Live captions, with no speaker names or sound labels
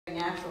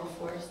supernatural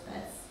force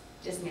that's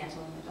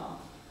dismantling the doll.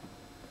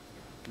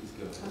 Please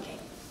go. Okay,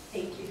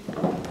 thank you.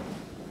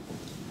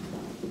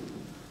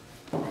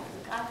 I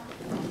forgot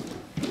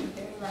the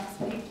very last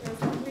page was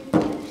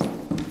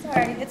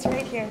sorry, it's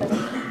right here. It's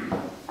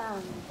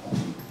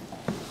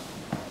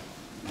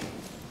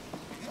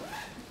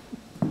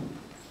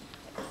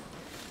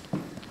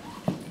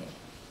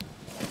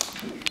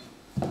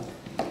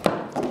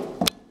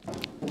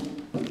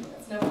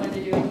no fun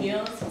to do in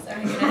heels.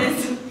 Sorry,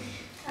 guys.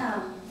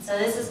 So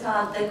this is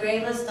called The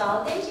Graveless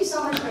Doll. Thank you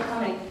so much for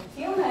coming.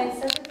 Fiona, it's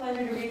such a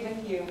pleasure to read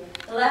with you.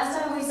 The last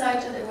time we saw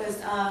each other was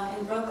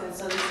in Brooklyn,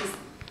 so this is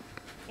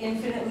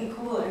infinitely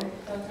cooler.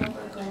 Downtown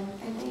Brooklyn.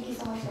 And thank you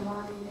so much for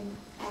moderating.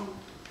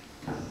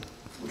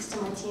 Thanks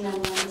to Martina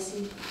and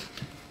Legacy.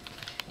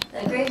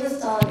 The Graveless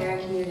Doll of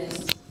Eric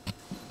Nudis.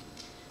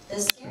 The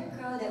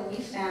scarecrow that we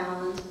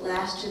found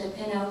lashed to the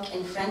Pin Oak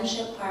in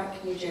Friendship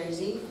Park, New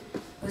Jersey,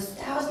 was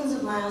thousands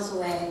of miles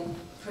away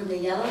from the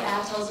yellow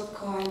atolls of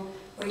corn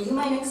where you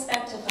might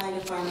expect to find a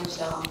farmer's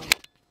doll.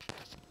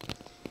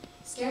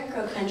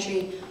 Scarecrow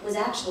country was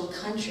actual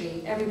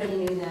country. Everybody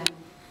knew that.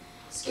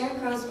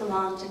 Scarecrows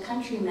belonged to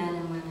country men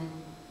and women.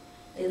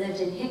 They lived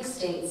in hick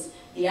states,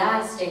 the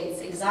I states,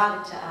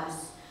 exotic to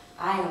us,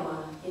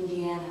 Iowa,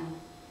 Indiana.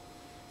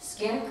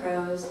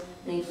 Scarecrows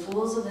made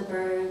fools of the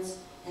birds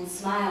and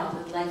smiled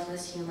with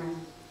lifeless humor.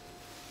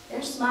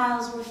 Their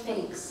smiles were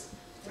fakes,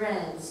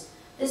 threads.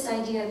 This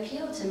idea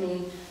appealed to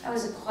me. I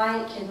was a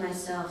quiet kid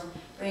myself,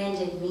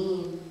 branded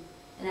mean.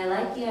 And I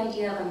liked the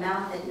idea of a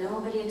mouth that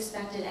nobody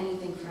expected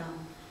anything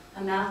from,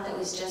 a mouth that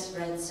was just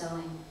red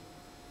sewing.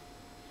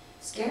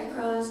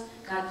 Scarecrows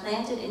got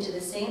planted into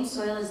the same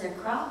soil as their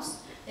crops.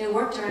 They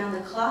worked around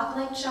the clock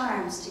like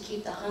charms to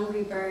keep the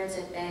hungry birds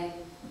at bay.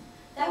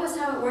 That was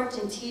how it worked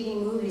in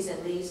TV movies,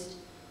 at least.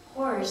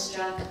 Horror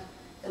struck.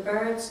 The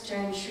birds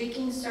turned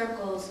shrieking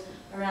circles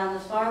around the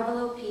far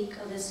below peak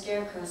of the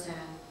scarecrow's hat,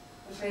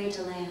 afraid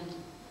to land.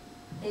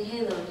 They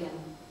haloed him.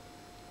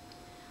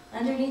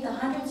 Underneath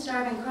 100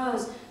 starving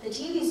crows, the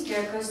TV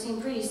scarecrow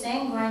seemed pretty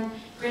sanguine,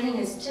 grinning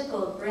his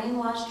tickled,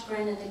 brainwashed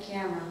grin at the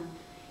camera.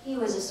 He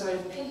was a sort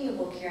of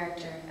pitiable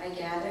character, I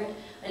gathered,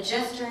 a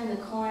jester in the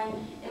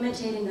corn,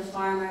 imitating the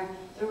farmer,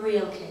 the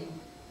real king.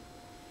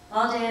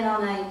 All day and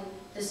all night,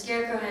 the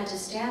scarecrow had to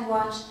stand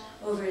watch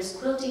over his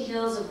quilty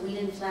hills of wheat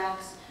and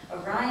flax,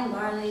 of rye and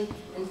barley,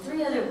 and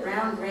 3 other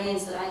brown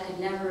grains that I could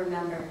never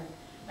remember.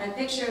 My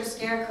picture of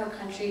scarecrow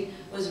country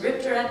was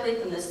ripped directly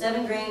from the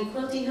 7-grain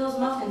Quilty Hills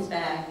muffins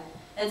bag.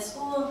 At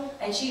school,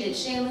 I cheated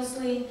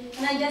shamelessly,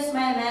 and I guess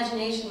my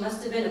imagination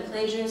must have been a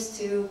plagiarist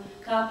too,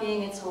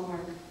 copying its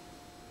homework.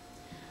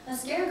 A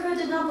scarecrow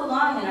did not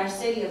belong in our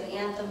city of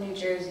Anthem, New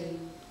Jersey.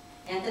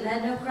 Anthem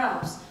had no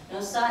crops,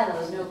 no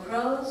silos, no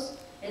crows.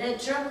 It had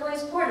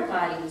turquoise porta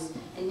potties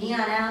and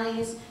neon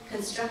alleys,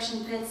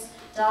 construction pits,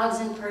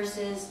 dogs in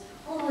purses,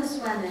 homeless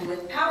women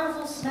with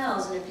powerful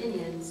smells and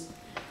opinions,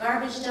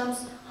 garbage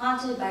dumps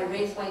haunted by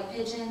wraith-white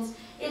pigeons.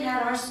 It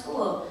had our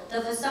school,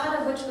 the facade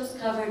of which was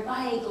covered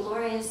by a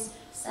glorious,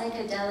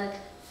 psychedelic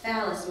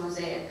phallus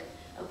mosaic,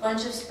 a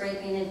bunch of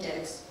spray-painted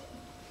dicks.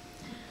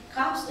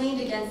 Cops leaned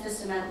against the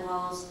cement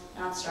walls,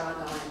 not straw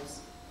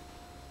guards.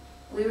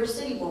 We were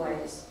city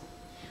boys.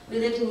 We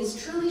lived in these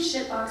truly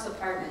shitbox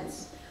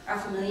apartments. Our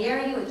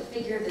familiarity with the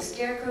figure of the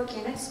scarecrow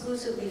came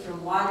exclusively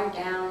from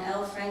watered-down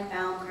L. Frank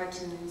Baum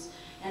cartoons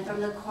and from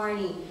the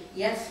corny,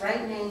 yet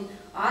frightening,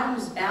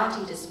 Autumn's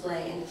Bounty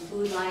display in the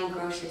Food Lion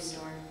grocery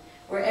store,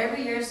 where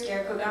every year a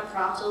scarecrow got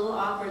propped a little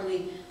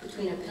awkwardly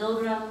between a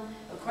pilgrim,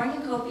 a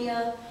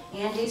cornucopia,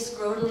 and a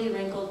scrotally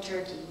wrinkled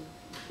turkey.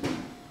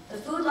 The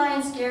Food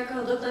Lion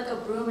scarecrow looked like a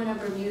broom in a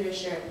Bermuda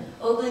shirt,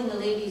 ogling the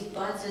ladies'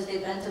 butts as they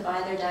bent to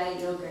buy their diet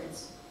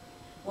yogurts.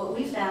 What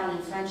we found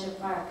in Friendship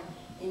Park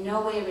in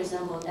no way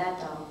resembled that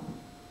doll.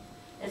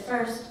 At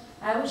first,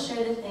 I was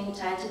sure the thing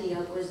tied to the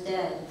yoke was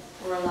dead,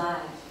 or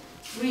alive.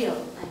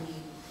 Real, I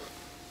mean.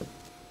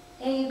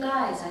 Hey, you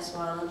guys, I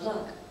swallowed,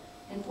 look,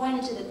 and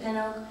pointed to the pin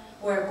oak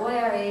where a boy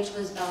our age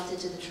was belted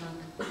to the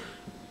trunk.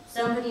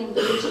 Somebody in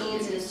blue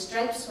jeans and a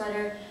striped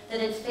sweater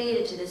that had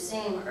faded to the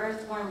same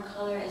earthworm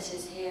color as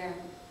his hair.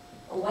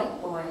 A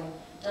white boy,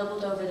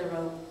 doubled over the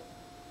rope.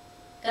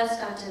 Gus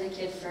got to the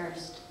kid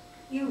first.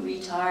 You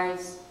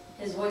retards.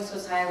 His voice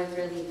was high with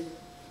relief.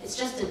 It's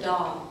just a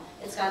doll.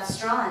 It's got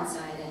straw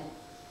inside it.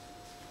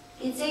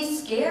 It's a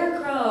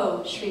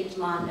scarecrow, shrieked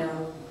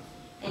Mondo.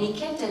 And he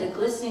kicked at a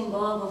glistening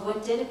bulb of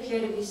what did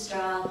appear to be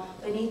straw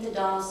beneath the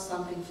doll's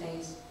slumping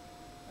face.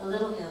 A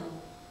little hill.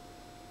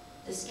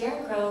 The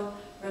scarecrow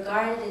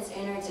regarded its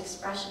innards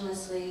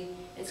expressionlessly,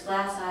 its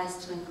glass eyes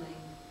twinkling.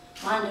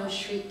 Mondo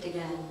shrieked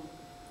again.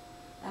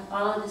 I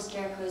followed the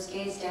scarecrow's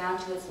gaze down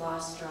to its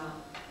lost straw.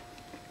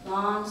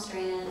 Long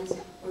strands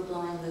were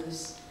blowing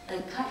loose,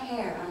 like cut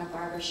hair on a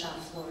barbershop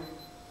floor.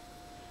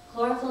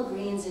 Chlorophyll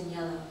greens and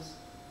yellows.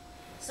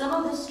 Some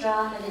of the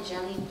straw had a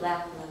jelly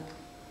black look.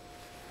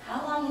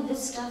 How long had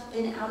this stuff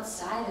been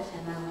outside of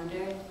him, I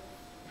wondered?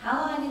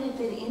 How long had it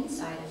been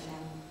inside of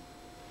him?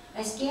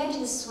 I scanned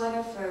his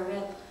sweater for a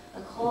rip,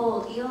 a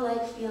cold,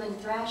 eel-like feeling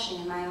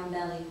thrashing in my own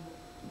belly.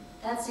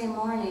 That same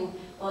morning,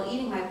 while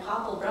eating my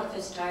popple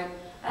breakfast tart,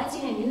 I'd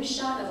seen a new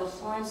shot of a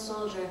foreign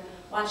soldier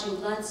watching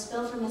blood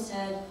spill from his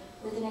head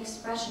with an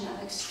expression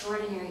of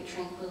extraordinary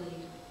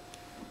tranquility.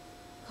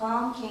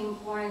 Calm came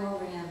pouring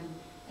over him,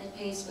 at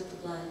pace with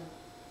the blood.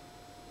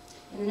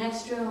 In the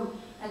next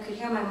room, I could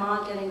hear my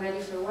mom getting ready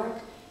for work,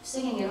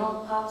 singing an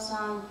old pop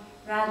song,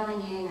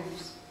 rattling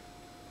hangers.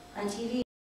 On TV,